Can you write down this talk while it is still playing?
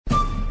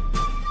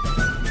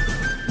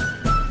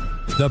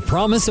The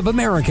promise of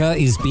America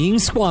is being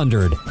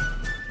squandered.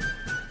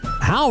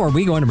 How are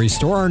we going to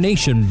restore our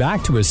nation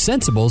back to a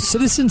sensible,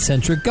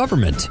 citizen-centric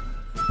government?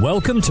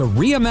 Welcome to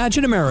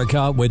Reimagine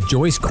America with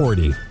Joyce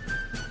Cordy.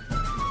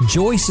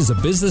 Joyce is a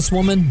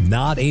businesswoman,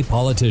 not a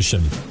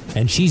politician,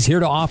 and she's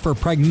here to offer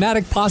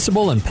pragmatic,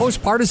 possible, and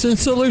post-partisan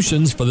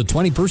solutions for the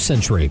 21st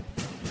century.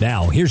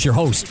 Now, here's your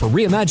host for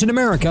Reimagine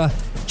America,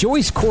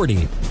 Joyce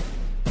Cordy.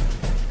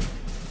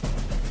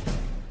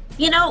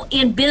 You know,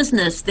 in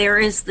business, there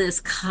is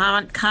this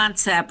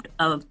concept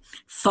of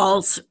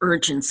false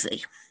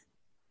urgency.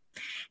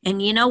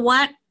 And you know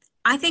what?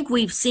 I think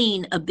we've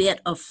seen a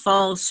bit of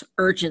false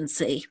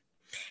urgency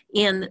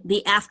in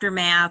the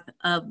aftermath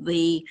of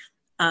the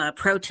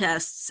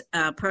protest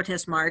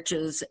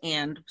marches,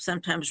 and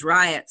sometimes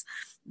riots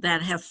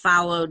that have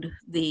followed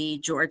the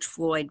George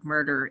Floyd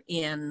murder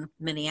in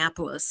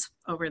Minneapolis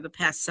over the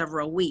past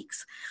several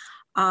weeks.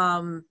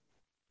 And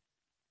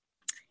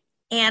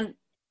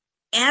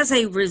as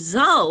a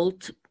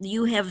result,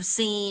 you have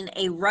seen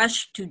a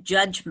rush to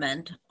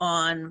judgment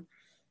on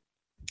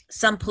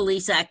some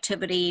police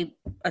activity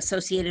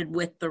associated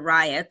with the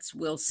riots.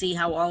 We'll see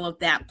how all of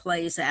that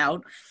plays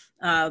out.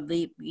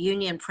 The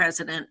union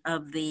president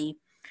of the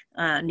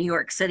New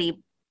York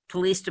City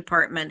Police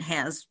Department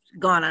has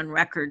gone on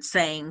record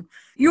saying,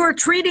 "You are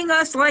treating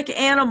us like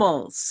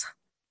animals."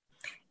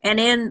 And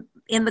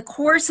in the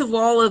course of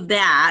all of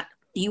that,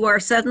 you are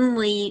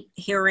suddenly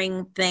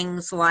hearing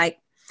things like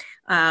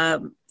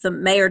the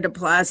Mayor de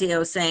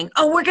Blasio saying,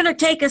 "Oh, we're going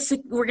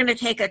to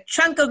take a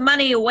chunk of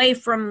money away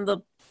from the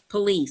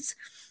police."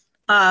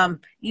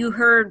 You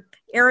heard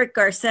Eric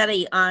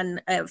Garcetti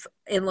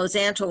in Los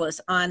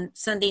Angeles on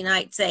Sunday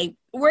night say,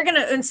 "We're going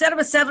to, instead of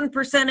a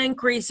 7%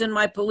 increase in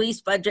my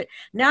police budget,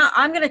 now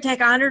I'm going to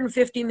take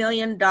 $150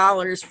 million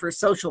for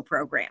social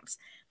programs."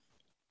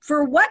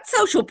 For what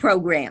social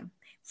program?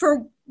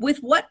 With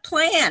what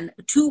plan?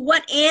 To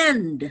what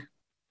end?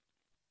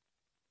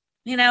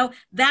 You know,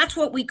 that's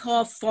what we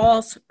call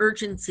false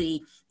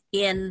urgency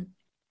in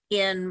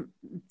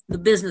the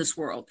business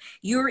world.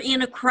 You're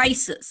in a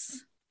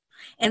crisis.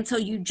 And so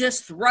you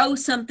just throw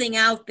something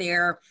out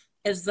there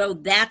as though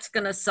that's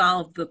going to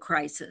solve the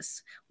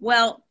crisis.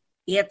 Well,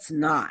 it's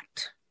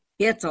not.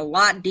 It's a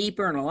lot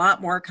deeper and a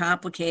lot more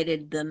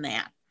complicated than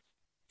that.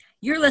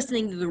 You're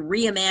listening to the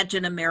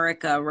Reimagine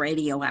America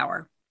Radio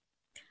Hour.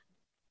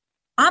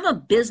 I'm a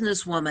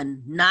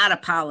businesswoman, not a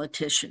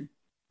politician.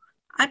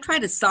 I try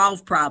to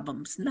solve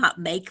problems, not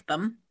make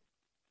them.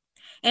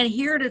 And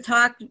here to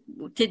talk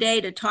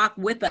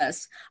with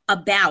us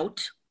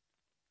about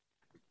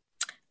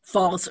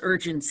false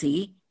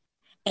urgency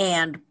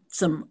and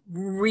some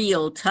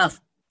real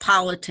tough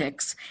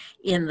politics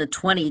in the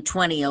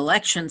 2020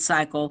 election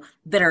cycle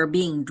that are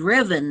being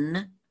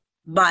driven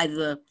by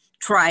the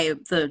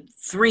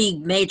three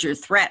major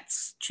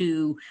threats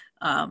to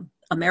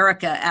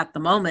America at the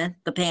moment: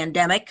 the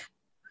pandemic,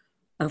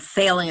 a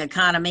failing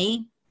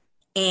economy,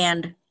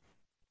 and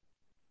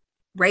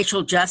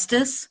racial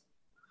justice,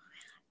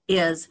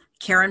 is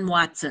Karen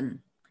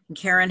Watson.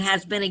 Karen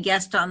has been a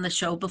guest on the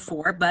show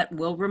before, but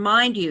we'll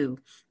remind you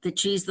that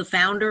she's the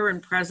founder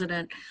and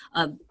president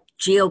of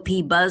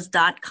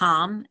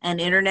GOPBuzz.com, an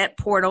internet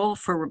portal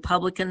for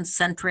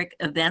Republican-centric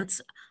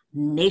events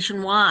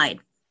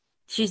nationwide.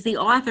 She's the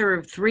author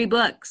of 3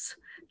 books: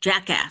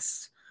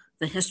 Jackass,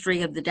 The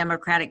History of the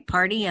Democratic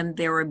Party and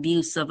Their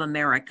Abuse of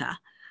America,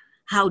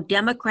 How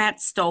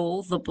Democrats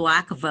Stole the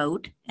Black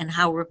Vote and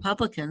How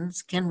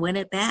Republicans Can Win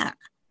It Back,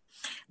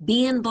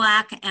 Being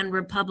Black and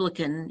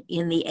Republican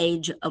in the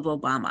Age of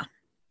Obama.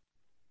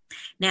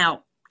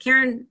 Now,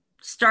 Karen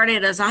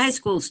started as a high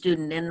school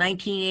student in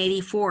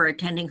 1984,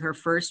 attending her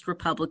first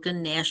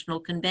Republican National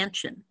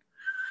Convention.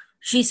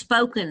 She's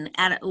spoken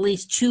at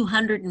least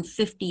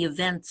 250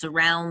 events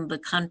around the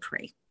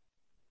country.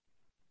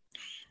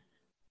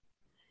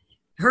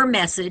 Her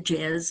message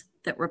is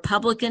that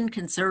Republican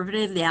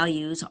conservative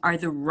values are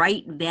the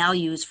right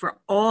values for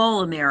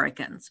all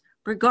Americans,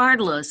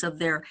 regardless of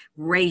their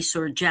race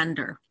or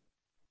gender.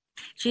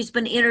 She's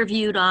been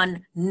interviewed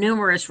on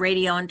numerous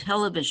radio and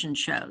television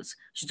shows.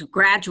 She's a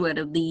graduate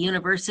of the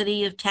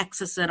University of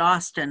Texas at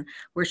Austin,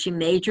 where she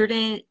majored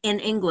in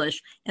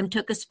English and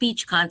took a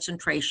speech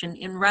concentration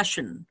in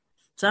Russian.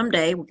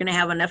 Someday we're going to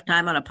have enough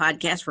time on a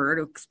podcast for her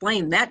to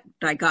explain that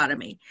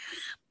dichotomy.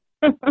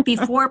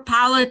 Before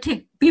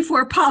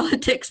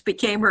politics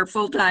became her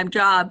full-time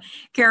job,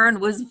 Karen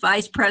was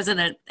vice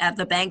president at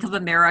the Bank of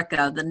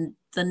America, the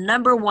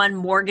number one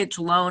mortgage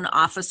loan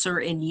officer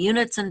in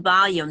units and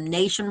volume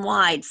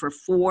nationwide for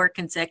 4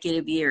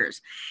 consecutive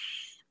years.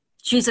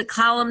 She's a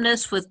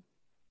columnist with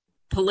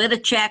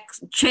Politichicks,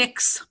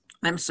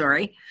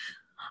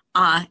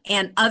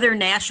 and other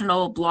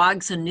national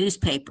blogs and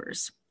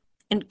newspapers.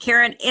 And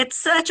Karen, it's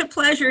such a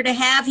pleasure to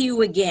have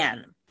you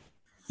again.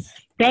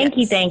 Thank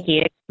you.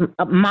 It's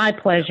my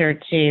pleasure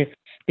to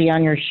be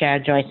on your show,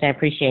 Joyce. I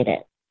appreciate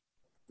it.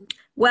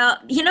 Well,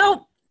 you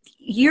know,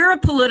 you're a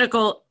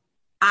political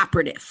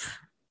operative.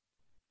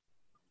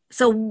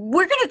 So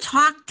we're going to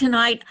talk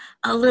tonight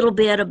a little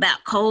bit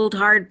about cold,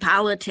 hard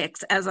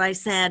politics, as I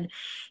said,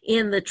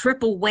 in the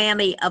triple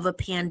whammy of a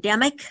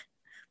pandemic,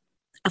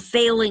 a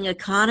failing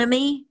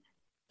economy,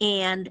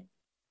 and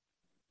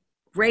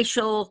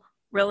racial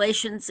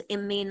relations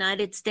in the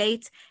United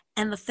States,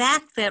 and the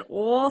fact that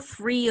all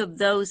three of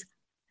those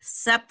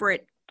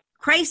separate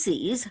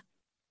crises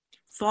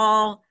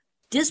fall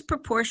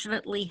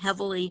disproportionately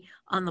heavily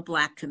on the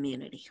Black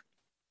community.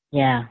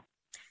 Yeah.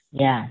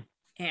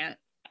 And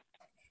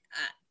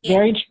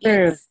Very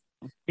true.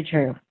 Very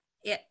true.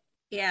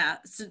 Yeah.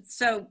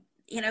 So,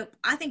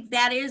 I think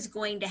that is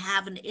going to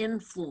have an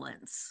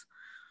influence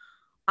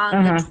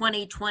on the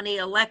 2020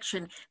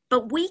 election.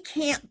 But we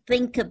can't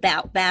think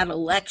about that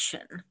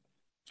election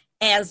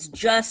as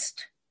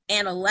just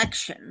an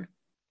election.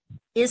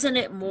 Isn't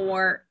it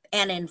more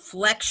an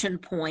inflection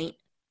point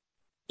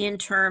in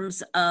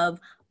terms of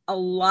a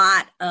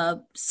lot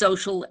of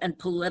social and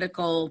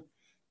political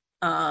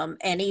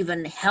and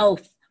even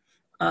health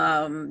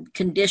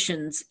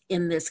conditions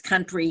in this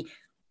country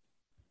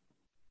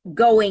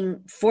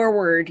going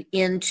forward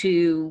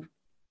into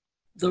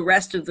the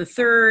rest of the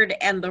third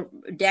and the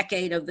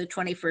decade of the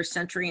 21st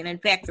century, and in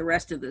fact, the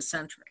rest of the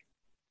century?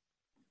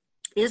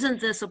 Isn't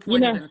this a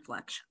point of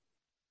inflection?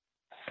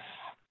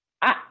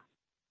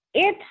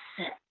 This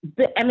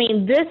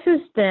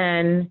has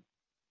been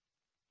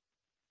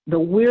the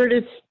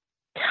weirdest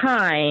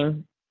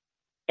time.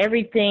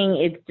 Everything,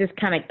 it's just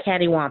kind of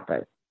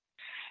cattywampus.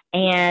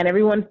 And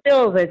everyone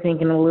feels, I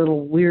think, in a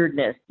little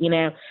weirdness.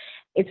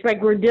 It's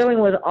like we're dealing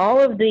with all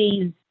of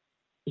these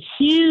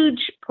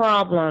huge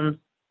problems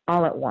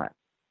all at once.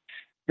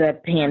 The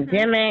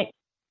pandemic,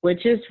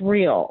 which is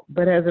real,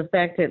 but has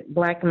affected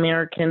Black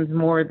Americans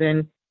more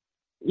than,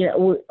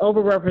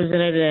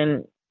 overrepresented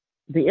in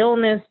the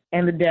illness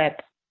and the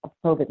deaths of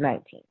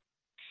COVID-19.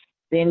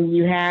 Then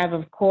you have,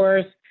 of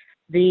course,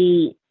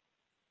 the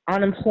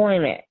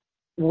unemployment,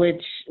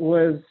 which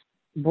was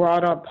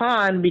brought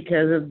upon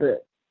because of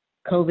the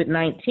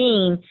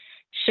COVID-19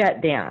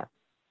 shutdown.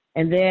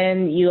 And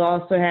then you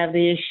also have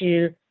the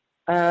issue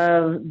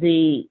of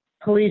the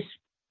police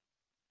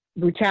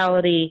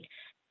brutality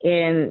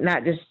in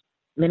not just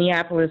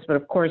Minneapolis, but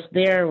of course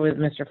there with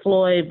Mr.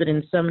 Floyd, but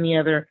in so many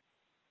other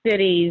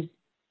cities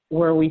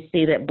where we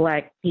see that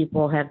Black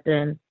people have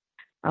been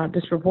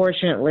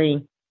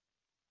disproportionately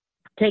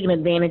taken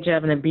advantage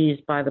of and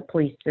abused by the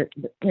police,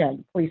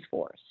 police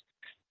force.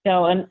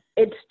 So, and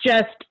it's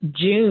just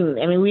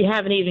June. We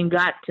haven't even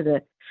got to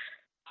the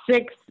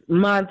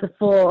 6-month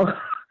full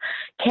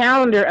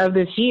calendar of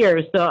this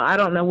year. So I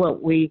don't know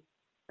what we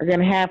are going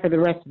to have for the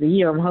rest of the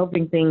year. I hope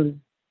the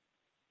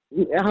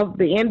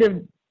end of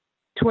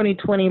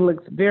 2020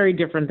 looks very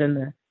different than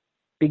the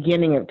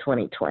beginning of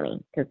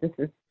 2020, because this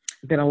has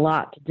been a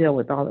lot to deal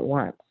with all at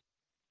once.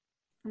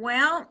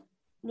 Well,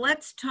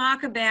 let's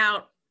talk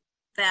about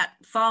that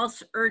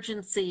false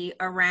urgency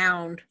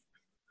around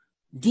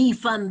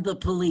defund the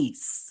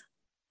police.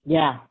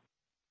 Yeah.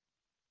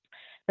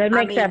 That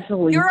makes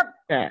absolutely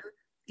sense.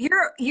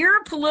 You're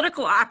a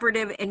political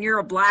operative and you're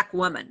a Black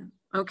woman,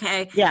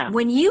 okay? Yeah.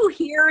 When you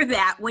hear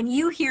that,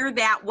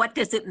 what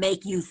does it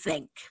make you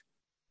think?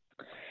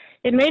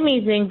 It made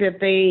me think that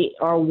they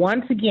are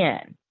once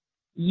again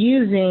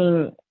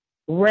using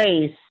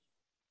race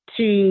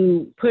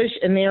to push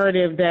a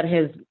narrative that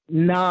is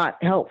not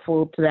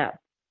helpful to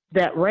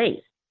that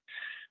race.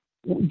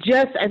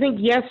 Just, I think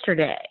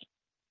yesterday,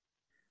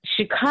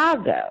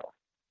 Chicago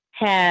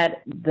had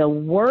the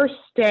worst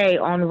day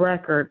on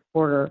record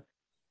for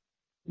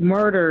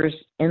murders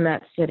in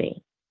that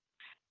city.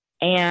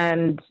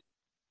 And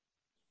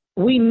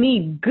we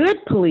need good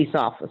police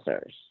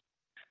officers.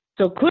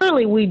 So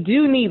clearly we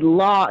do need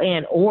law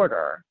and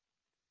order,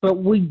 but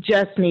we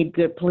just need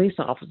good police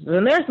officers.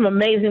 And there's some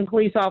amazing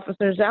police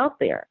officers out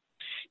there.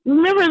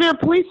 Remember, there are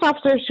police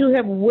officers who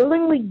have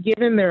willingly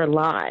given their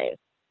lives,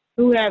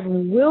 who have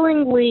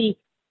willingly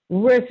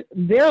risked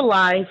their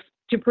life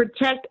to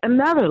protect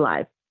another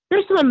life.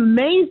 There's some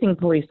amazing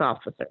police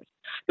officers.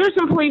 There's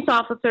some police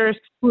officers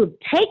who have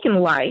taken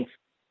life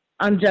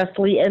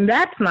unjustly, and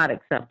that's not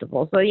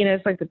acceptable. So,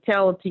 it's like the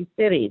tale of two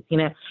cities,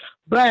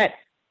 But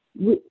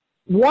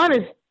one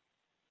is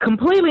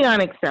completely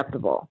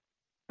unacceptable,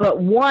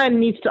 but one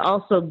needs to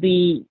also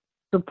be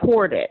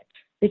supported,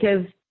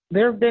 because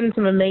there have been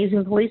some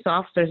amazing police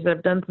officers that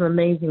have done some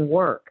amazing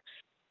work.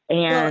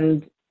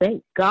 And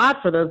thank God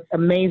for those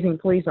amazing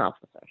police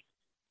officers.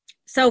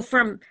 So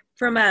from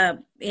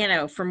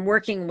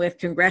working with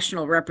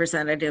congressional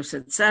representatives,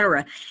 et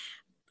cetera,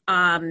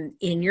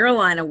 in your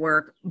line of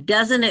work,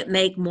 doesn't it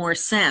make more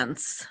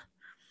sense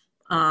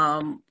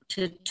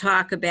to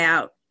talk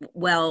about,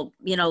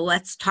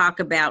 let's talk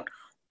about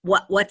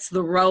what's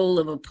the role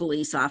of a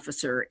police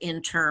officer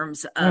in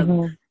terms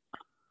of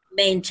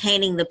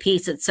maintaining the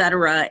peace, et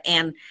cetera,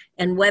 and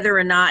whether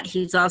or not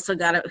he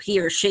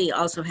or she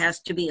also has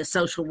to be a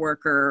social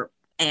worker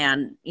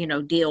and,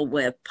 deal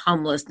with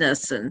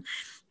homelessness and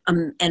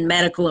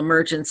medical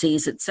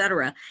emergencies, et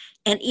cetera.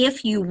 And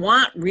if you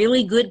want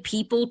really good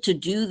people to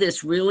do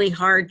this really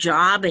hard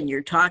job, and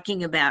you're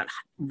talking about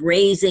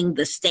raising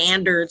the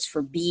standards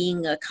for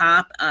being a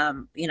cop, I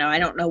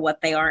don't know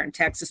what they are in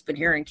Texas, but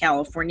here in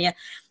California,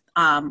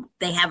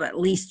 they have at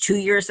least 2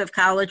 years of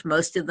college.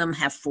 Most of them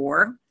have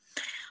 4,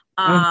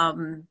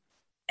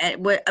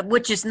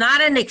 which is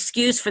not an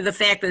excuse for the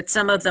fact that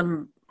some of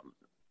them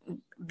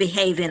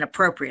behave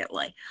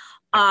inappropriately.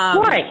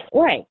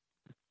 Right.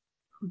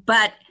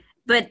 But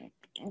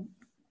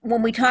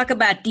when we talk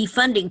about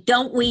defunding,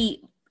 don't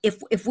we,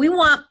 if we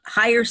want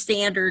higher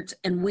standards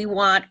and we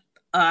want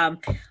a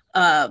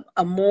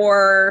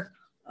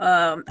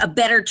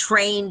better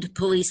trained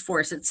police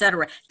force, et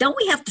cetera, don't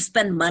we have to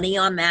spend money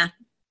on that?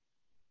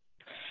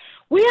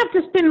 We have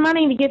to spend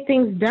money to get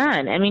things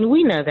done. I mean,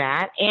 we know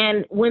that.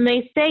 And when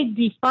they say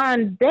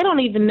defund, they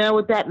don't even know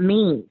what that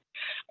means.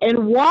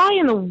 And why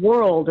in the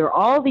world are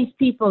all these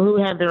people who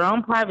have their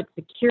own private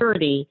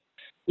security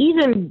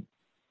even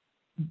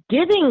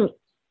giving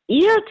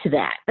ear to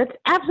that? That's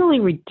absolutely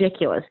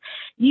ridiculous.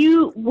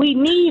 We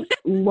need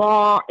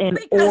law and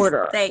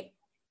order.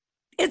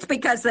 It's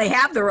because they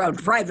have their own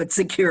private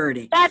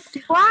security. That's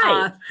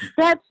right.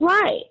 That's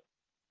right.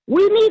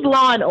 We need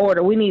law and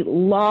order. We need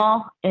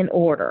law and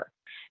order.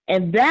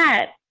 And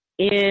that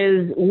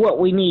is what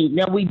we need.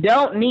 Now, we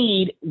don't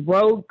need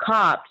rogue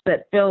cops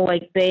that feel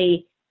like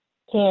they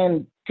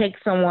can take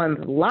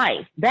someone's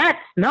life.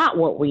 That's not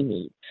what we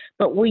need.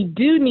 But we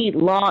do need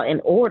law and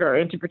order.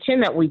 And to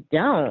pretend that we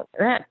don't,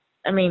 that's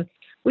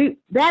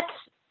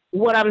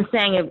what I'm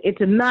saying.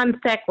 It's a non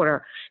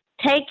sequitur.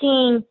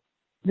 Taking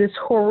this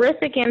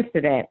horrific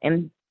incident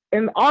and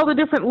all the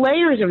different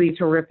layers of these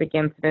horrific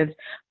incidents,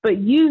 but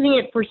using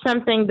it for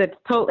something that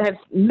has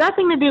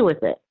nothing to do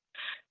with it.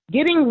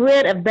 Getting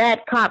rid of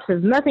bad cops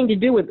has nothing to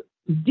do with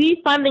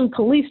defunding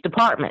police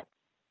departments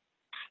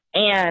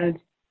and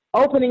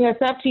opening us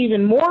up to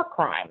even more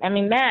crime. I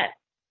mean, that's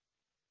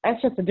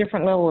just a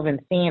different level of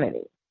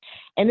insanity.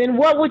 And then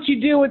what would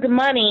you do with the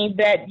money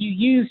that you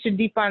use to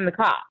defund the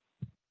cops?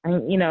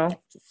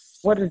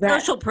 What is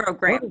that? Social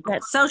programs.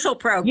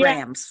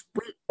 Yeah.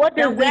 What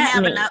does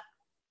that mean?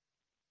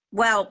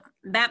 Well,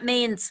 that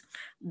means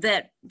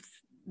that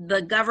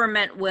the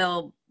government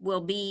will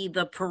be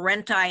the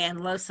parenti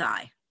and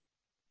loci.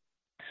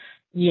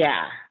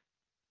 Yeah.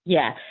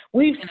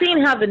 We've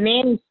seen how the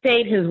nanny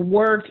state has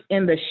worked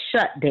in the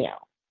shutdown.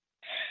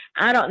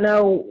 I don't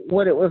know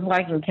what it was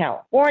like in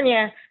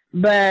California,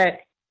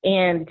 but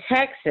in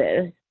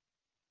Texas,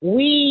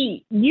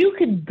 you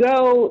could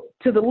go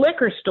to the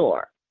liquor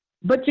store,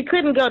 but you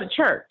couldn't go to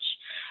church.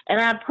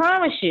 And I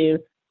promise you,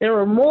 there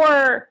were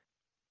more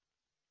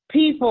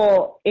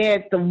people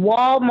at the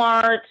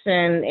Walmarts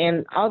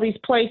and all these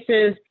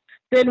places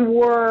than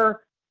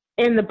were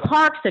in the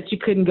parks that you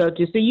couldn't go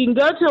to. So you can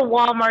go to a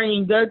Walmart and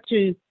you can go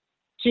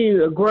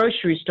to a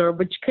grocery store,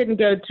 but you couldn't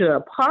go to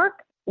a park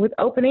with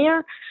open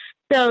air.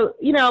 So,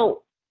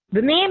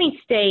 the nanny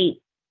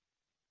state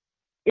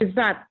it's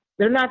not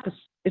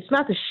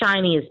the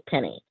shiniest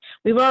penny.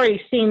 We've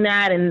already seen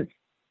that. And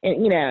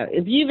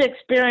if you've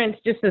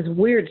experienced just this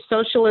weird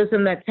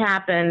socialism that's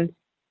happened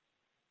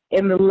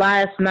in the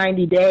last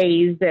 90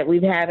 days that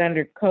we've had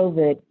under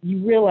COVID,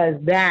 you realize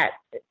that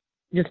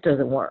just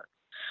doesn't work.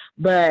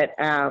 But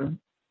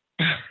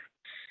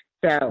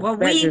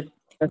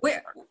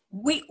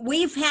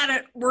we've had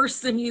it worse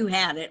than you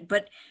had it,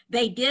 but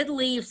they did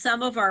leave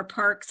some of our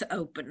parks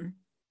open.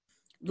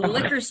 The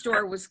liquor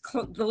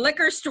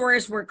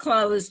stores were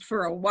closed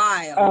for a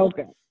while.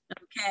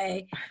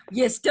 Okay.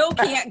 You still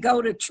can't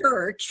go to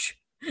church.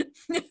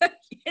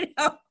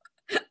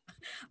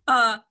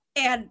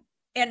 And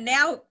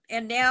now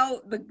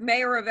the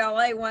mayor of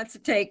LA wants to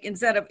take,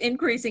 instead of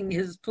increasing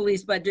his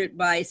police budget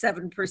by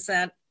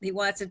 7%, he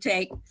wants to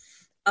take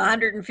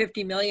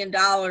 $150 million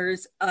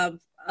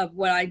of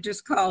what I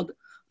just called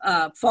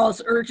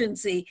false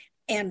urgency,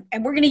 and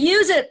we're going to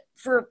use it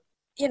for,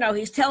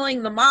 he's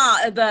telling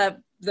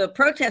the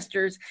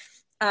protesters,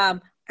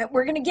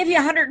 we're going to give you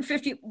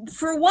 150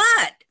 for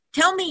what?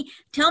 Tell me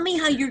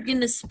how you're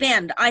going to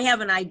spend. I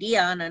have an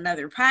idea on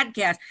another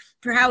podcast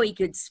for how he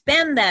could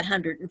spend that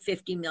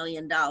 $150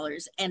 million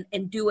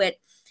and do it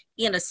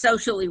in a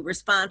socially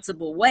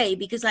responsible way,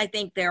 because I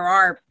think there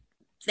are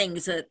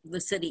things that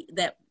the city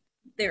that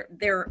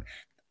there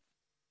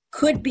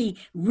could be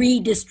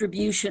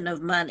redistribution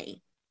of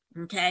money.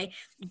 Okay.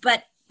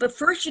 But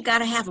first you got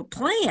to have a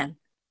plan.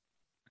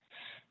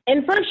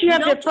 And first you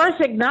have to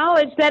first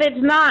acknowledge that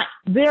it's not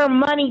their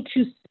money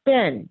to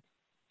spend.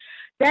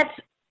 That's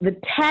the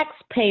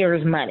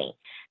taxpayers' money.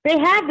 They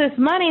have this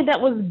money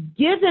that was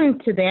given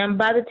to them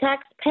by the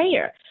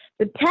taxpayer.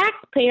 The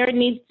taxpayer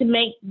needs to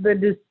make the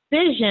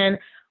decision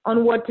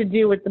on what to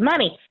do with the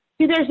money.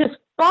 See, there's this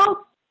false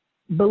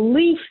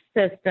belief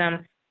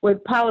system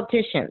with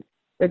politicians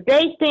that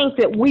they think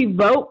that we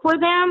vote for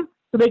them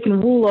so they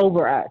can rule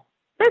over us.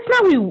 That's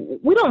not,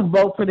 we don't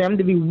vote for them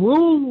to be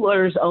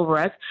rulers over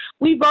us.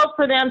 We vote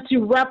for them to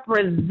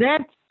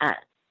represent us.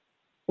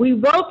 We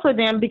vote for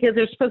them because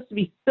they're supposed to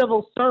be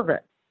civil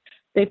servants.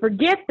 They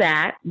forget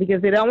that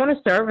because they don't want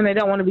to serve and they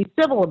don't want to be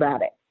civil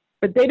about it.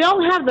 But we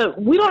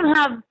don't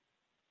have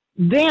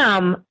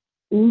them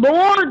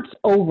lords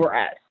over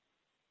us.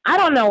 I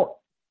don't know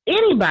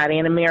anybody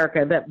in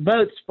America that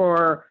votes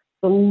for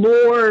the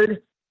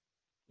Lord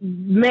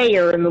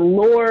mayor and the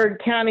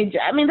Lord county.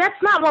 I mean,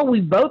 that's not what we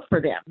vote for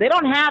them. They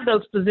don't have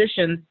those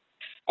positions.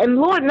 And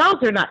Lord knows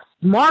they're not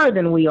smarter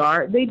than we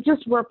are. They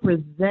just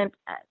represent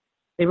us.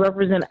 They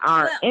represent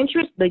our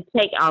interests. They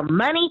take our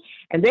money,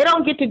 and they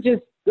don't get to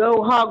just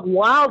go hog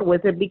wild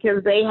with it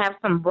because they have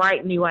some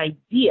bright new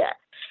idea.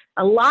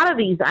 A lot of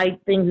these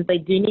things that they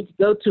do need to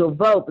go to a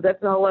vote, but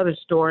that's a whole other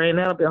story, and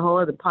that'll be a whole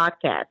other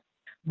podcast.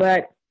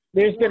 But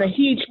there's been a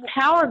huge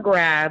power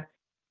grab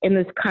in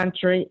this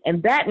country,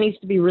 and that needs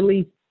to be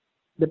released.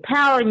 The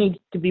power needs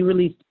to be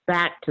released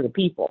back to the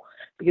people,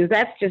 because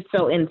that's just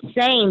so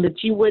insane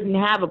that you wouldn't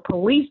have a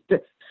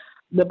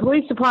the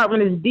police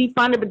department is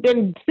defunded, but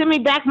then send me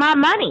back my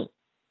money.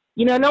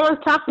 You know, no one's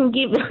talking,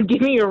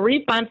 give me a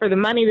refund for the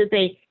money that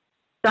they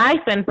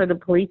siphon for the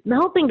police. The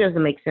whole thing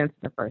doesn't make sense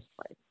in the first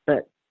place,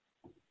 but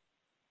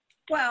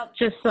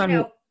just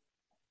some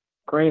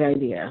great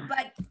idea.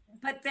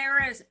 But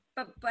there is,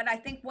 but I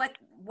think what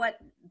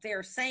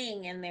they're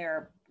saying in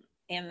their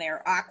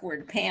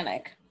awkward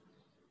panic,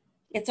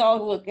 it's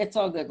all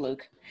good,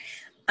 Luke.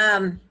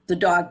 The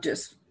dog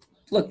just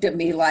looked at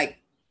me like,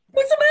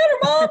 "What's the matter,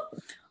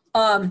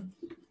 Mom?"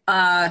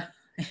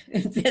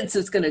 Vince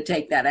is going to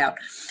take that out.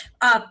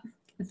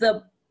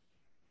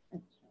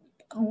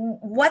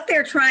 What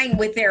they're trying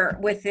with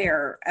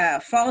their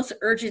false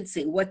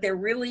urgency, what they're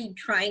really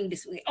trying to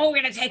say, we're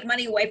going to take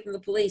money away from the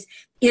police,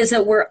 is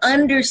that we're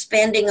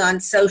underspending on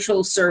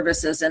social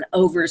services and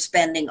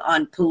overspending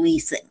on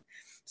policing.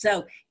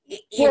 So,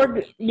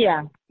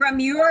 from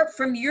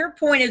your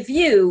point of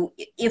view,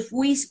 if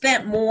we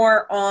spent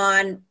more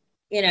on,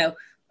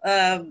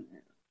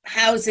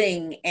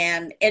 housing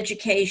and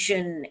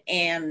education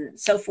and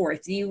so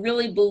forth, do you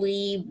really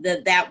believe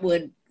that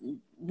would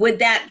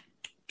that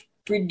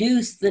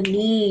reduce the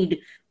need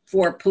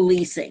for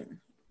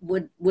policing?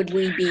 Would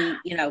we be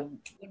able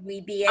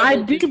I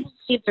do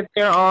believe that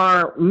there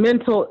are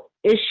mental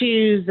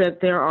issues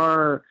that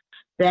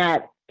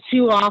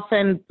too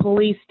often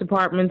police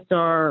departments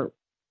are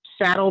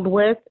saddled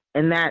with,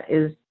 and that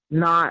is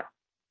not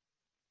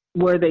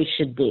where they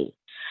should be.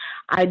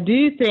 I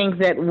do think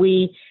that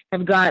we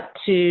have got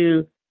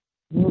to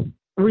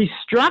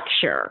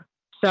restructure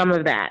some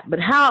of that, but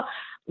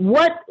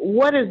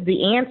what is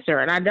the answer?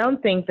 And I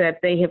don't think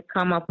that they have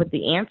come up with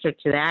the answer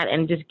to that,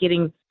 and just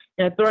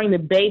throwing the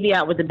baby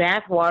out with the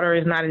bathwater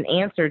is not an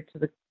answer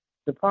to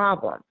the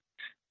problem.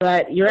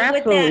 But you're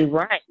absolutely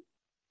right.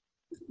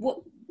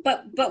 Well,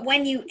 but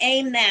when you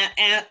aim that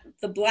at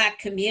the Black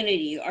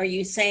community, are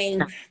you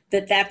saying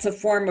that that's a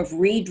form of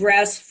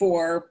redress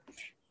for,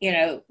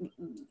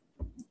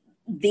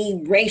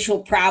 the racial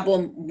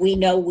problem we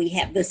know we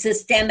have, the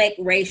systemic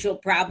racial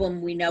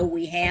problem we know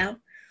we have?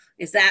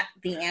 Is that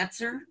the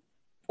answer?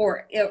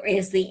 Or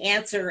is the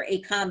answer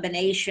a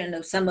combination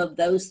of some of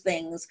those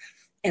things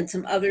and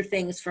some other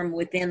things from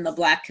within the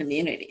Black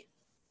community?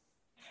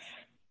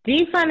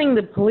 Defunding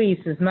the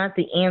police is not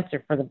the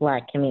answer for the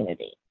Black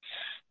community.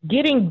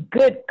 Getting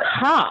good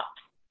cops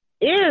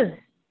is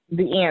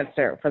the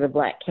answer for the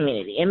Black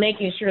community, and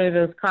making sure that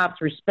those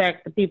cops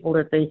respect the people,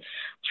 that they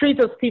treat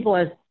those people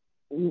as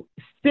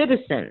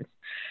citizens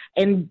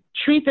and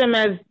treat them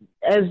as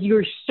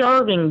you're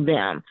serving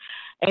them.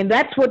 And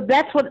that's what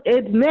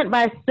it's meant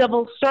by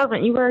civil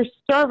servant. You are a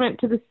servant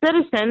to the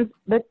citizens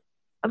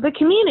of the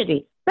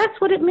community. That's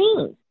what it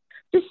means,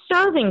 just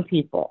serving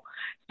people.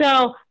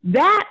 So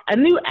a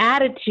new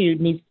attitude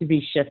needs to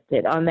be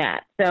shifted on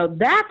that. So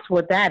that's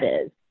what that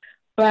is.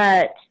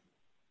 But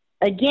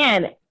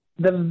again,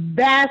 the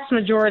vast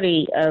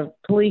majority of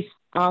police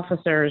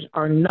officers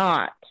are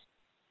not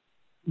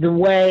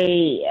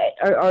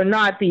are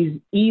not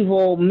these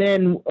evil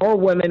men or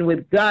women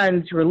with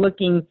guns who are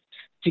looking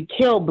to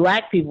kill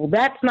Black people.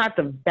 That's not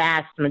the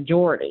vast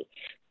majority.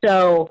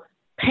 So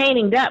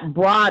painting that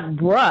broad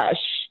brush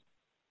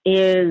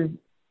is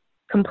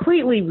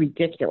completely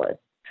ridiculous.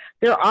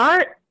 There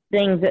are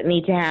things that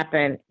need to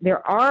happen.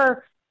 There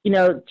are,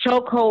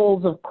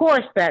 chokeholds, of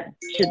course, that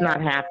should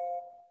not happen.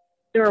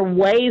 There are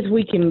ways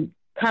we can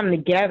come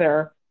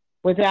together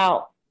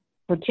without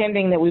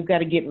pretending that we've got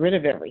to get rid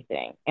of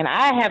everything. And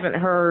I haven't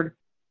heard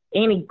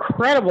any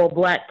credible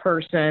Black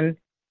person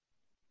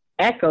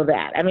echo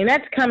that. I mean,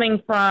 that's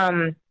coming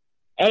from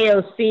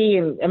AOC.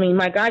 And I mean,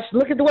 my gosh,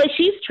 look at the way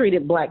she's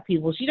treated Black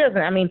people. She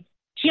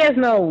has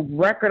no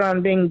record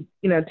on being,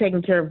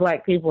 taking care of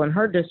Black people in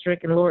her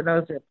district, and Lord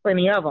knows there's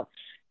plenty of them.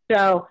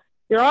 So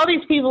there are all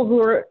these people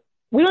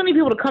we don't need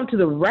people to come to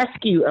the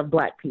rescue of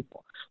Black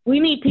people. We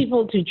need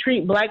people to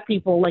treat Black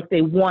people like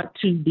they want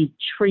to be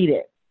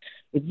treated.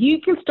 If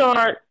you can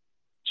start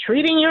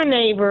treating your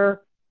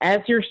neighbor as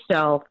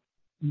yourself,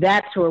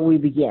 that's where we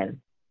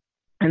begin.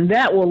 And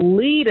that will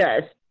lead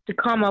us to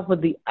come up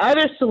with the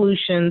other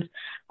solutions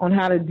on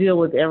how to deal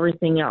with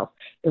everything else.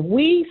 If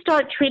we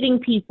start treating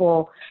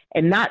people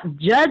and not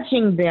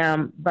judging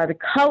them by the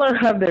color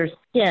of their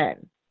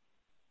skin,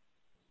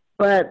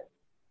 but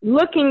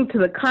looking to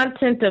the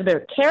content of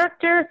their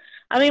character.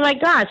 I mean, my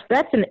gosh,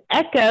 that's an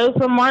echo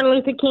from Martin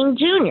Luther King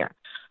Jr.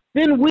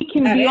 Then we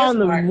can be on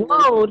the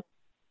road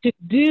to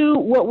do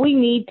what we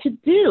need to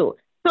do.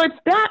 So it's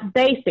that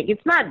basic.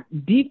 It's not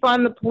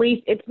defund the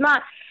police. It's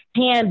not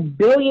hand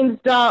billions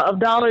of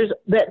dollars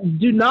that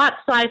do not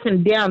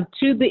siphon down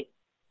to the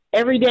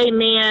everyday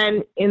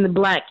man in the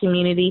Black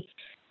community.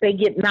 They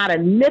get not a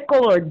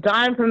nickel or a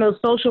dime from those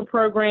social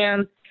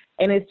programs,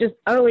 and it's just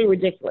utterly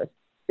ridiculous.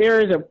 There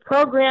is a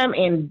program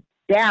in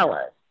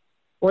Dallas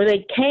where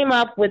they came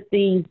up with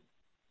these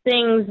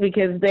things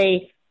because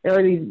there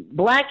are these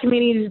Black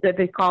communities that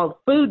they called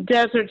food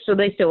deserts. So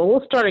they said, well,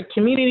 we'll start a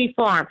community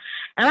farm.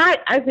 And I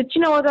said,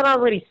 you know what, that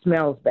already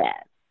smells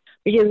bad,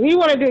 because we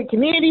want to do a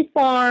community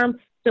farm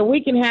so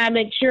we can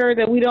make sure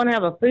that we don't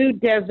have a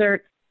food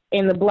desert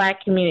in the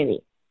Black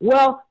community.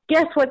 Well,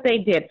 guess what they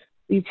did?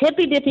 These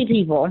hippy-dippy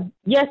people,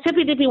 yes,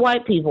 hippy-dippy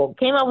white people,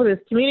 came up with this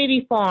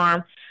community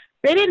farm.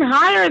 They didn't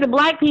hire the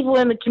Black people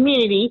in the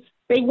community.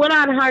 They went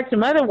out and hired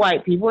some other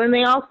white people, and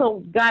they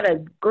also got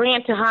a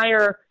grant to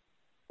hire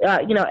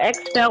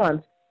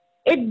ex-felons.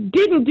 It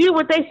didn't do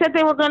what they said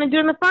they were going to do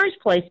in the first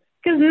place,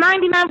 because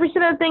 99% of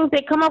the things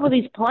they come up with,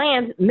 these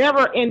plans,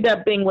 never end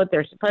up being what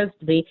they're supposed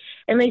to be,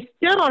 and they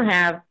still don't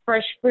have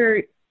fresh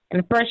fruit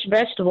and fresh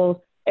vegetables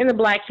in the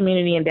Black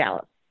community in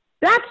Dallas.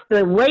 That's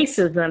the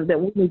racism that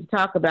we need to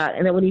talk about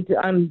and that we need to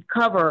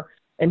uncover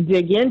and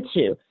dig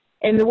into.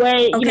 And the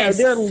way,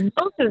 there are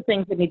lots of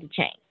things that need to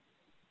change.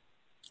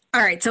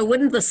 All right, so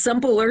wouldn't the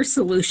simpler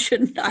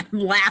solution, I'm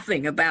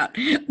laughing about,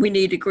 we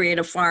need to create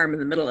a farm in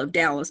the middle of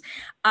Dallas.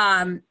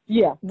 Wouldn't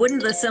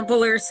the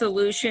simpler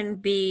solution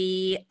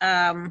be,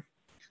 I'm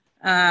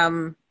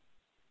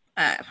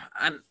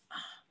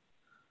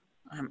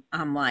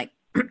like,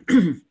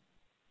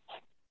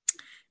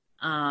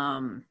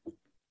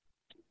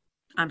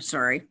 I'm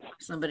sorry,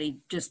 somebody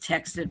just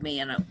texted me,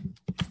 and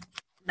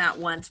not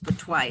once, but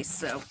twice.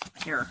 So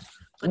here,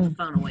 put the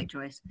phone away,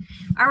 Joyce.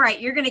 All right,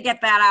 you're going to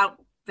get that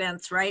out,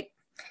 Vince, right?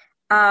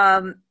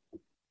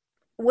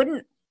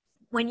 When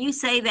you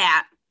say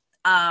that,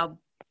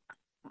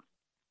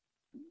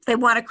 they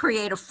want to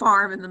create a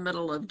farm in the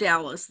middle of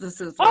Dallas. This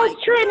is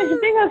it's true, and it's a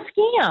big old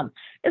scam.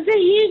 It's a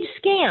huge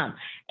scam,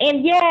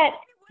 and yet,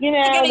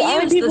 the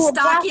other people are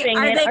profiting.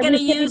 Are they going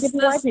to use the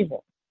white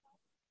people?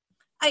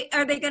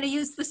 Are they going to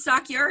use the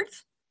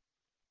stockyards?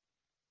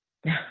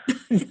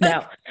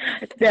 No.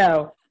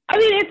 I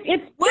mean,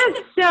 it's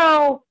just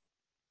so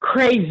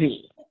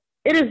crazy.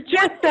 It is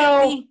just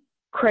so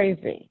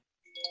crazy.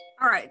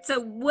 All right.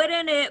 So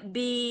wouldn't it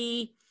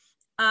be,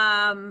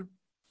 I'm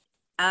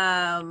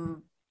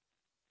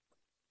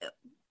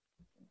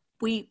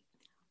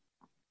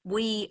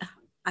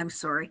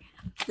sorry,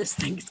 this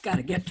thing's got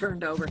to get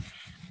turned over.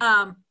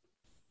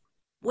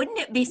 Wouldn't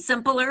it be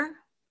simpler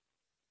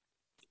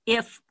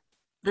if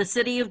the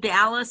city of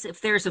Dallas, if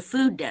there's a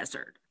food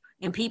desert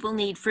and people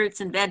need fruits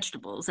and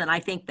vegetables, and I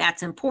think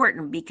that's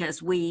important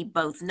because we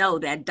both know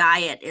that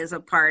diet is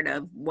a part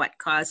of what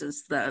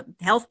causes the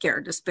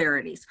healthcare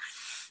disparities.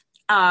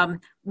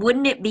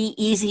 Wouldn't it be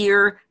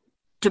easier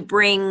to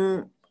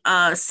bring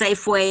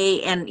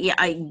Safeway, and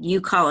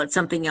you call it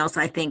something else,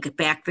 I think,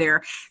 back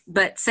there,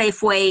 but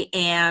Safeway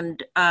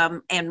and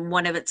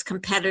one of its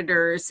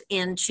competitors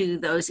into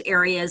those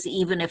areas,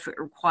 even if it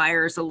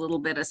requires a little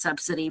bit of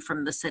subsidy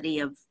from the city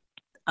of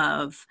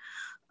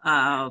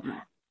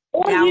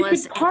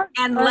Dallas,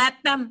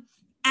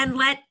 and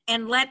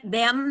let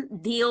them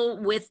deal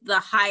with the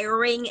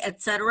hiring,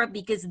 etc.,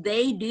 because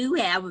they do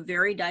have a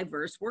very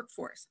diverse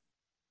workforce.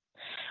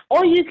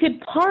 Or you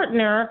could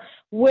partner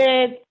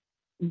with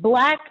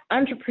Black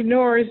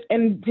entrepreneurs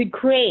and to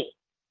create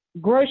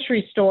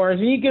grocery stores,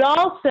 and you could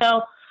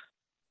also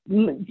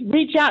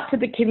reach out to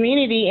the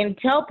community and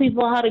tell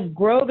people how to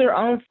grow their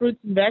own fruits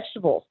and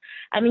vegetables.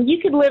 I mean, you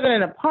could live in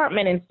an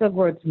apartment and still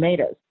grow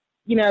tomatoes.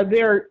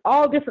 There are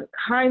all different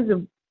kinds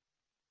of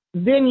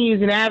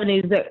venues and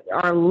avenues that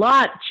are a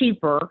lot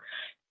cheaper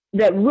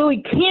that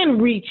really can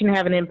reach and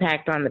have an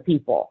impact on the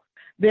people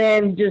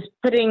than just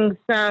putting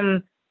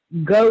some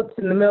goats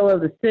in the middle of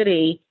the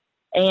city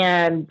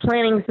and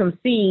planting some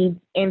seeds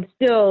and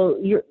still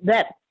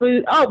that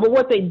food. Oh, but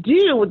what they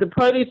do with the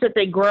produce that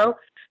they grow,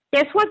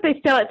 guess what? They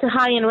sell it to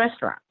high-end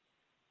restaurants.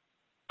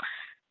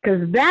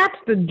 Because that's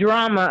the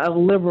drama of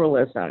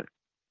liberalism.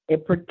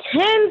 It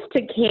pretends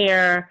to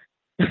care,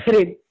 but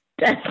it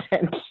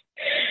doesn't.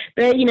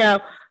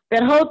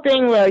 That whole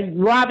thing with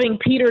robbing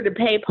Peter to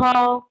pay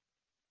Paul,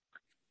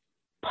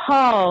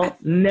 Paul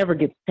never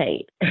gets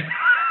paid.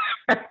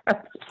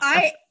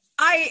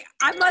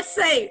 I must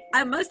say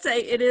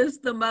it is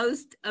the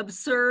most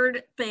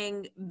absurd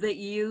thing that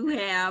you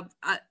have.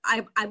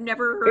 I've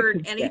never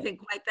heard anything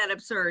quite that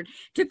absurd.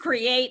 To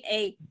create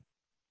a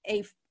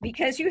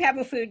because you have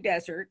a food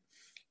desert,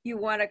 you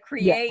want to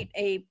create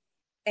an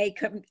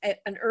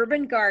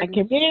urban garden, a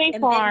community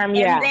farm,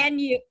 and then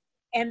you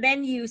And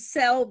then you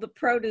sell the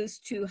produce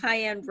to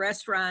high-end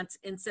restaurants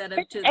instead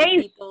of to the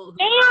people who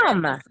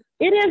scam.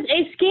 It is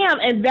a scam.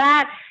 And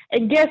that, I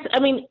guess, I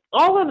mean,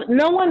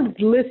 no one's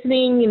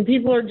listening, and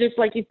people are just,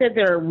 like you said,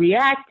 they're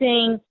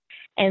reacting,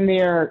 and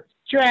they're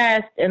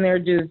stressed, and they're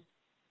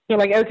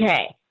like,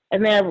 okay.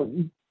 And they're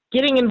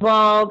getting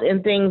involved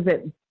in things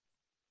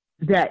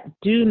that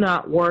do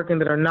not work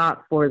and that are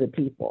not for the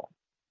people.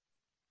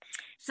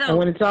 So, and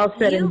when it's all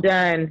said and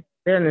done,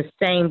 they're in the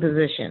same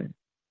position.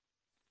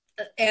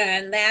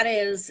 And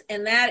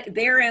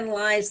therein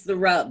lies the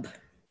rub.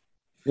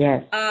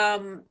 Yes.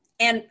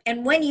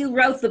 And when you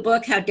wrote the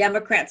book, How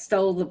Democrats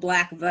Stole the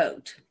Black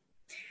Vote.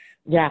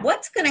 Yeah.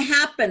 What's going to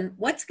happen?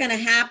 What's going to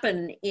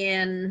happen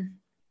in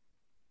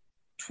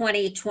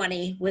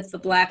 2020 with the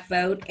black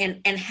vote?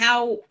 And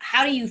how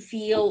do you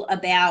feel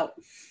about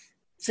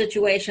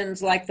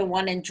situations like the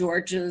one in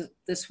Georgia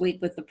this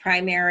week with the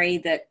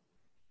primary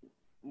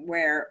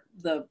where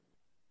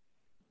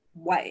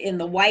in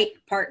the white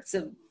parts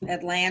of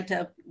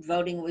Atlanta,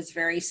 voting was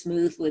very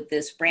smooth with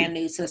this brand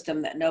new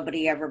system that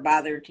nobody ever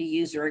bothered to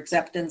use, or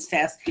acceptance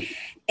test.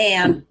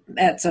 And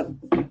that's a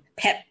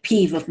pet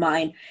peeve of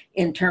mine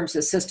in terms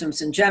of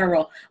systems in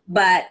general.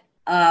 But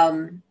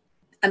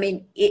I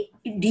mean,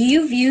 do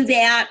you view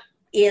that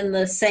in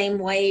the same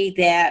way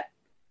that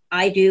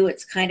I do?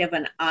 It's kind of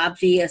an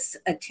obvious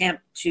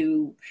attempt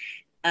to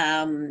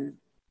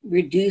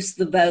reduce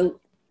the vote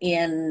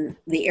in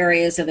the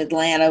areas of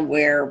Atlanta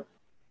where,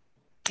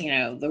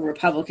 the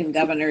Republican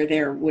governor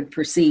there would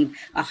perceive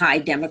a high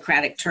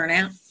Democratic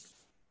turnout?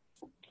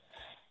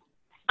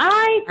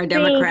 I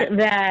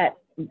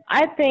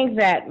think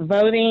that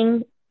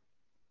voting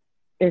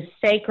is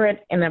sacred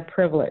and a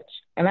privilege.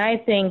 And I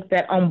think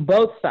that on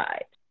both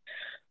sides,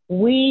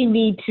 we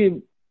need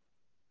to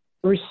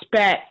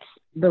respect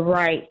the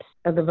rights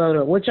of the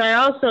voter, which I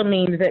also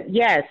mean that,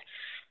 yes,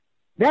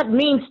 that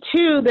means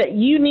too that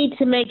you need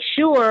to make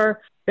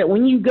sure that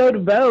when you go to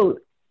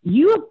vote,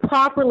 you are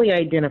properly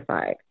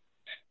identified.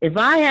 If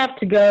I have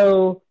to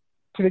go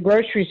to the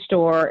grocery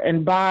store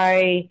and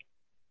buy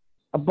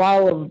a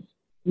bottle of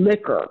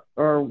liquor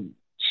or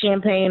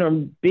champagne or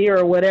beer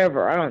or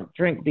whatever, I don't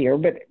drink beer,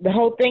 but the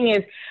whole thing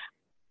is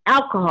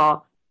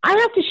alcohol, I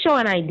have to show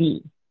an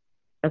ID,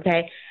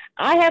 okay?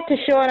 I have to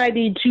show an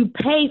ID to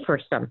pay for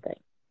something.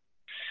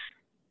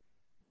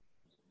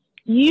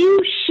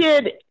 You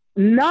should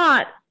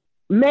not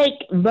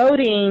make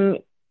voting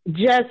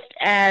just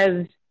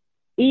as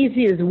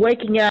easy as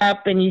waking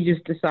up and you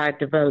just decide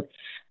to vote.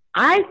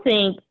 I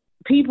think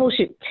people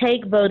should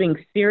take voting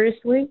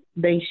seriously.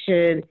 They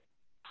should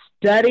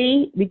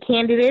study the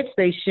candidates.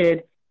 They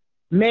should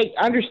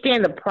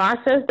understand the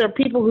process. There are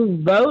people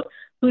who vote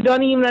who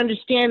don't even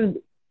understand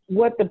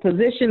what the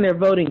position they're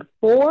voting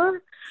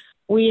for.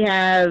 We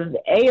have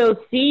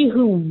AOC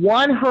who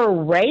won her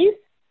race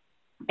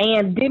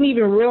and didn't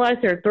even realize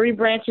there are 3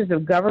 branches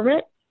of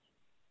government.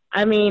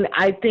 I mean,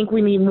 I think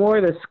we need more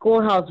of the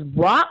Schoolhouse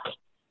Rock,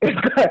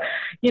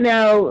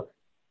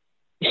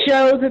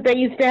 shows that they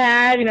used to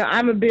have.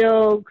 I'm a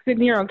Bill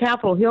sitting here on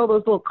Capitol Hill,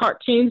 those little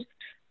cartoons,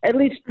 at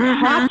least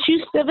taught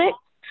you civics.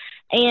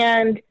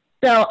 And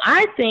so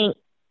I think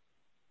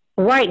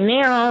right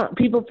now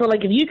people feel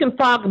like if you can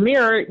fog a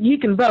mirror, you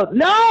can vote.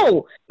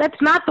 No,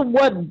 that's not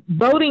what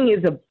voting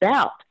is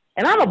about.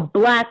 And I'm a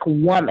black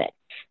woman.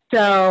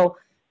 So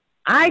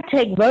I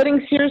take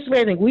voting seriously.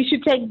 I think we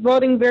should take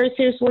voting very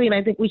seriously, and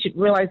I think we should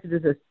realize it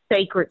is a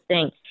sacred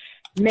thing.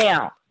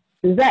 Now,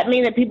 does that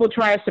mean that people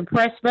try to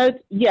suppress votes?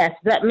 Yes.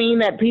 Does that mean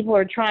that people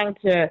are trying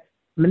to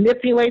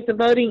manipulate the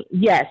voting?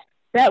 Yes.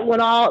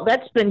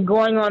 That's been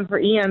going on for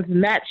eons,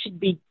 and that should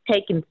be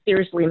taken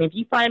seriously. And if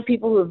you find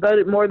people who have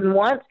voted more than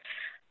once,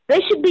 they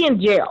should be in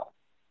jail,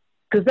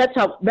 because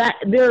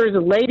there is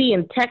a lady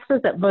in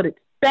Texas that voted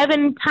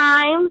 7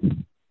 times.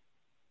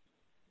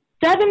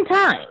 7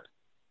 times.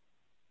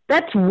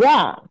 That's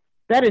wrong.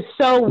 That is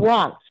so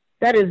wrong.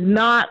 That is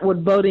not what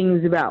voting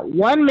is about.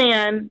 1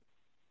 man,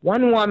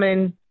 1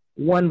 woman,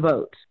 1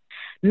 vote.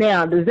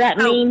 Now, does that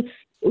mean?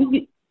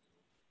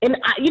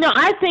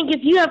 I think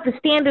if you have to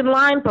stand in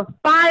line for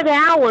 5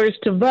 hours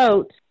to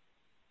vote,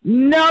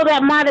 no,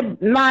 that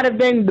might not have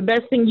been the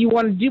best thing you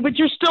want to do, but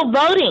you're still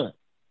voting.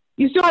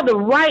 You still have the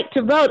right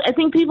to vote. I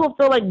think people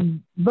feel like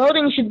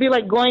voting should be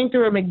like going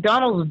through a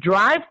McDonald's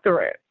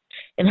drive-thru.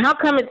 And how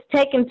come it's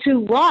taken too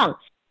long?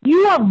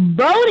 You are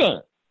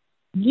voting.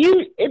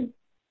 If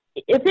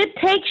it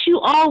takes you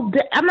all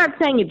day, I'm not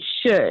saying it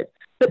should,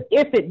 but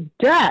if it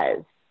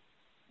does,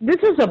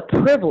 this is a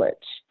privilege,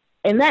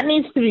 and that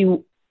needs to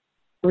be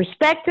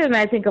respected. And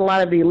I think a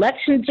lot of the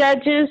election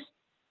judges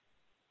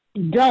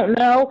don't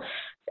know.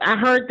 I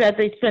heard that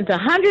they spent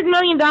 $100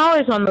 million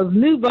on those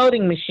new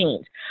voting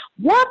machines.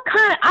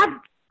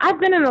 I've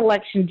been an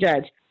election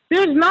judge.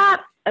 Those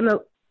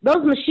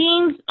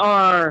machines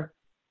are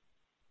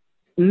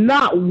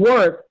not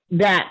worth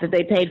that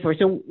they paid for.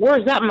 So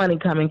where's that money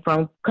coming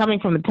from? Coming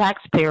from the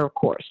taxpayer, of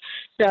course.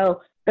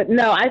 So, but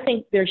no, I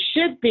think there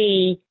should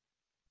be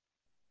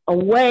a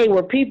way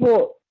where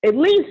people at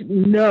least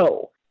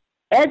know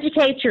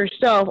educate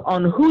yourself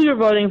on who you're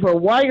voting for,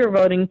 why you're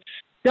voting.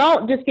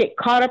 Don't just get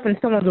caught up in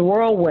someone's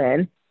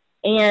whirlwind,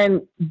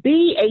 and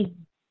be a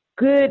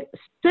good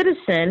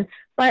citizen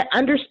by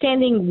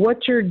understanding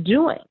what you're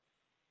doing.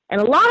 And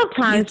a lot of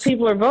times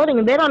people are voting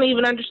and they don't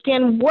even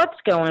understand what's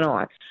going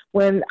on.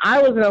 When I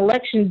was an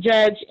election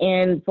judge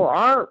and for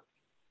our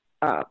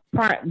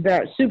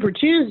that Super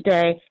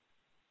Tuesday,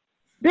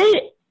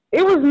 it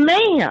was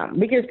mayhem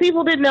because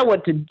people didn't know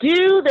what to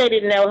do. They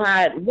didn't know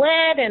how it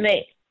went,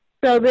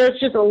 so there's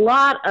just a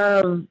lot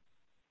of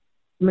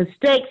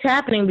mistakes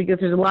happening because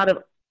there's a lot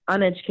of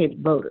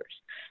uneducated voters,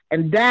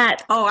 and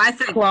that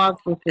clogs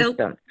the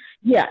system.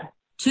 Yeah,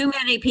 too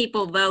many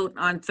people vote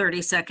on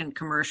 30-second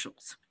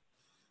commercials.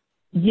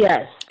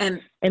 Yes,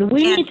 and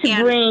we need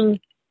to bring.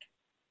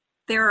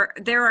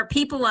 There are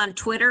people on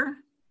Twitter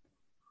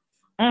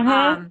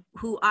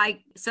who I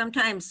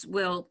sometimes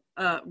will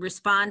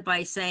respond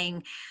by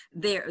saying,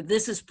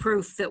 this is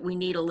proof that we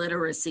need a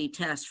literacy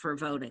test for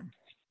voting.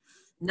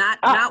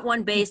 Not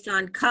one based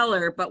on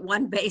color, but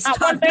one based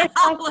on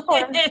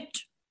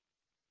knowledge.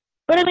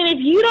 But I mean, if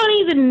you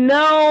don't even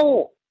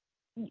know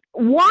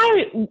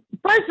why,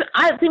 first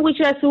I think we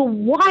should ask, well,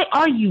 why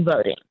are you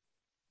voting?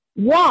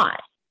 Why?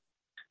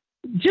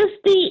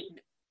 Just be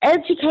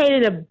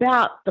educated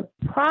about the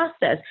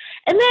process.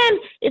 And then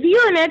if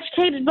you're an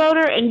educated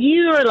voter and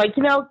you're like,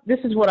 this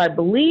is what I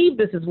believe,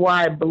 this is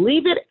why I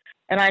believe it,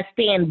 and I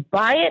stand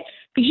by it,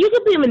 because you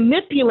could be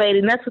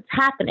manipulated, and that's what's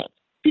happening.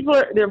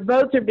 Their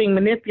votes are being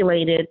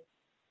manipulated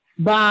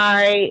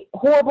by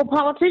horrible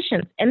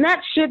politicians, and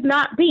that should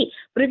not be.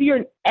 But if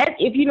you're like,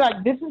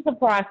 this is the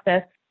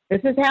process,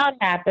 this is how it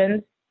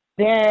happens,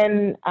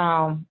 then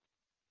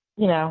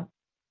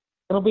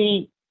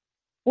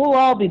we'll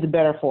all be the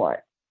better for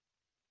it.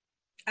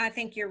 I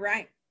think you're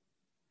right.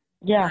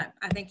 Yeah.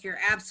 I think you're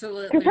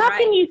absolutely right. Because how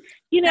can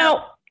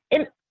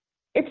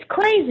it's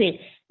crazy.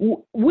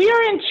 We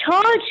are in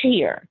charge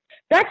here.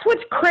 That's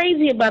what's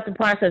crazy about the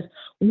process.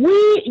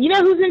 Who's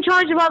in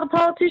charge of all the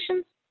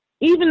politicians?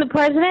 Even the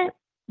president?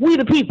 We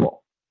the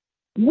people.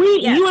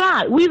 You and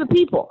I, we the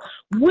people.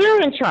 We're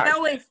in charge.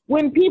 So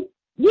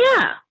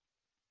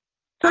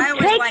I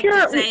always like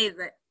to say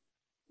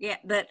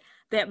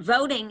that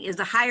voting is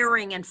a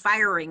hiring and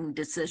firing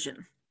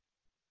decision.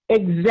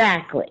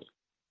 Exactly.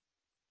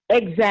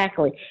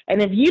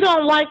 And if you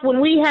don't like, when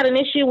we had an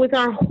issue with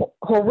our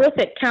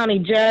horrific county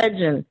judge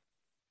and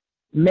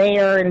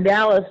mayor in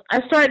Dallas,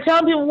 I started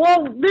telling people,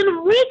 well,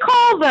 then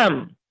recall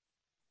them.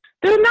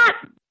 They're not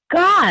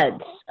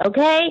gods,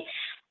 okay?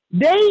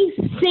 They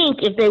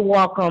sink if they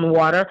walk on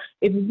water.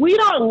 If we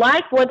don't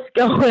like what's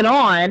going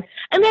on,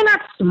 and they're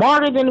not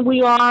smarter than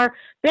we are,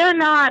 they're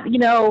not, they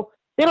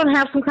don't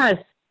have some kind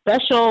of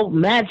special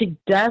magic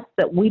dust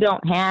that we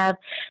don't have.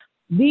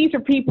 These are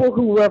people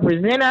who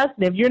represent us,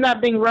 and if you're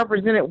not being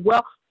represented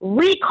well,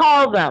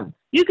 recall them.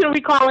 You can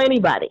recall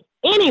anybody.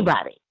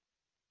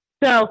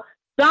 So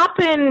stop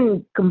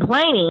in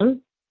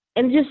complaining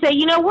and just say,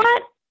 you know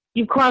what?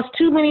 You've crossed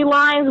too many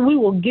lines. We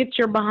will get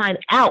your behind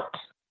out.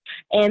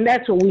 And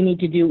that's what we need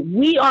to do.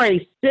 We are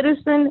a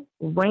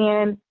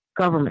citizen-ran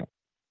government.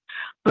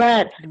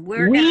 But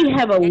we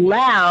have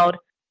allowed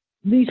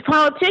these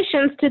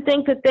politicians to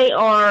think that they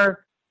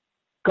are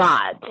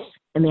gods,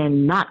 and they're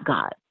not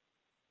gods.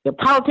 They're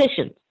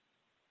politicians.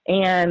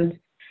 And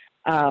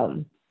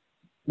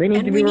they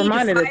need to be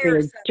reminded that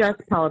they're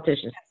just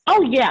politicians.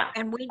 Oh, yeah.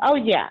 And we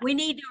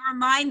need to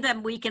remind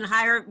them we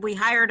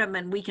hired them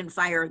and we can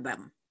fire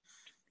them.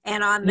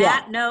 And on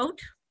that note,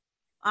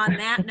 I'm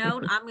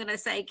going to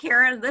say,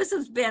 Karen, this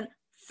has been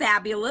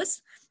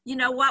fabulous. You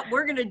know what?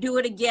 We're going to do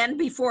it again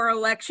before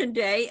Election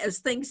Day as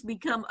things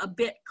become a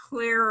bit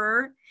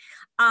clearer.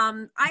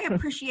 I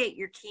appreciate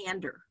your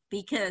candor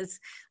because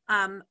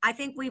I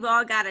think we've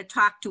all got to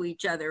talk to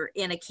each other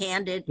in a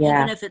candid,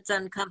 even if it's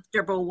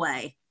uncomfortable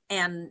way.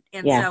 And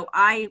so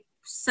I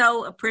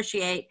so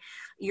appreciate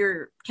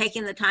your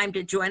taking the time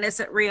to join us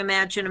at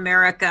Reimagine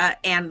America.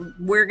 And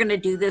we're going to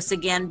do this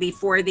again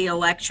before the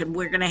election.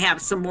 We're going to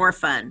have some more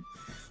fun.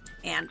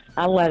 And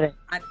I love it.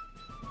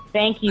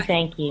 Thank you.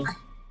 Thank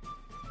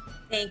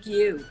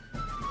you.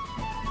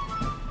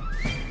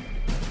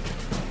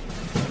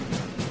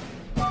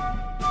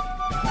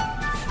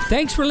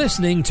 Thanks for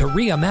listening to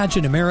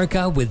Reimagine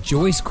America with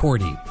Joyce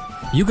Cordy.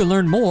 You can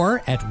learn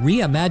more at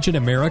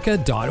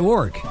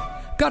reimagineamerica.org.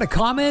 Got a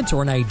comment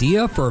or an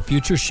idea for a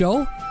future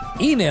show?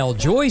 Email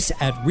Joyce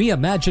at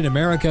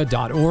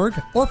reimagineamerica.org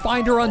or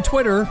find her on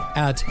Twitter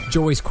at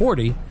Joyce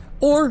Cordy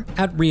or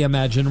at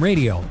Reimagine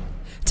Radio.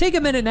 Take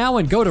a minute now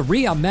and go to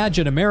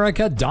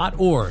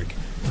reimagineamerica.org.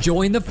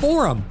 Join the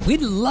forum.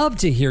 We'd love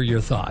to hear your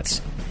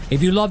thoughts.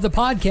 If you love the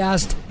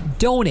podcast,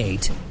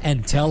 donate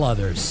and tell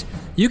others.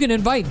 You can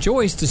invite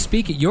Joyce to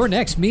speak at your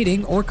next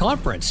meeting or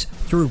conference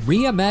through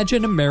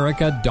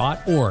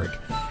reimagineamerica.org.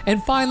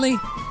 And finally,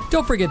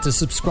 don't forget to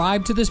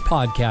subscribe to this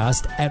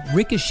podcast at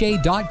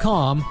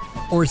ricochet.com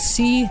or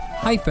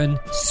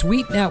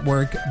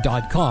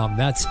c-sweetnetwork.com.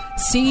 That's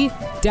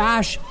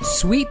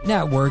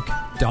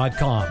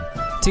c-sweetnetwork.com.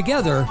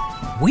 Together,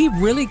 we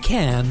really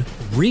can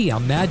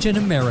Reimagine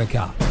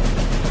America.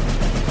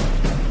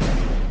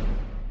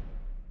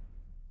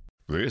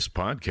 This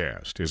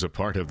podcast is a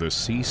part of the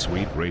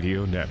C-Suite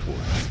Radio Network.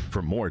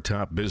 For more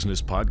top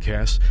business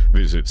podcasts,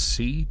 visit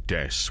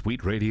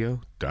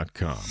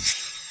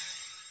c-suiteradio.com.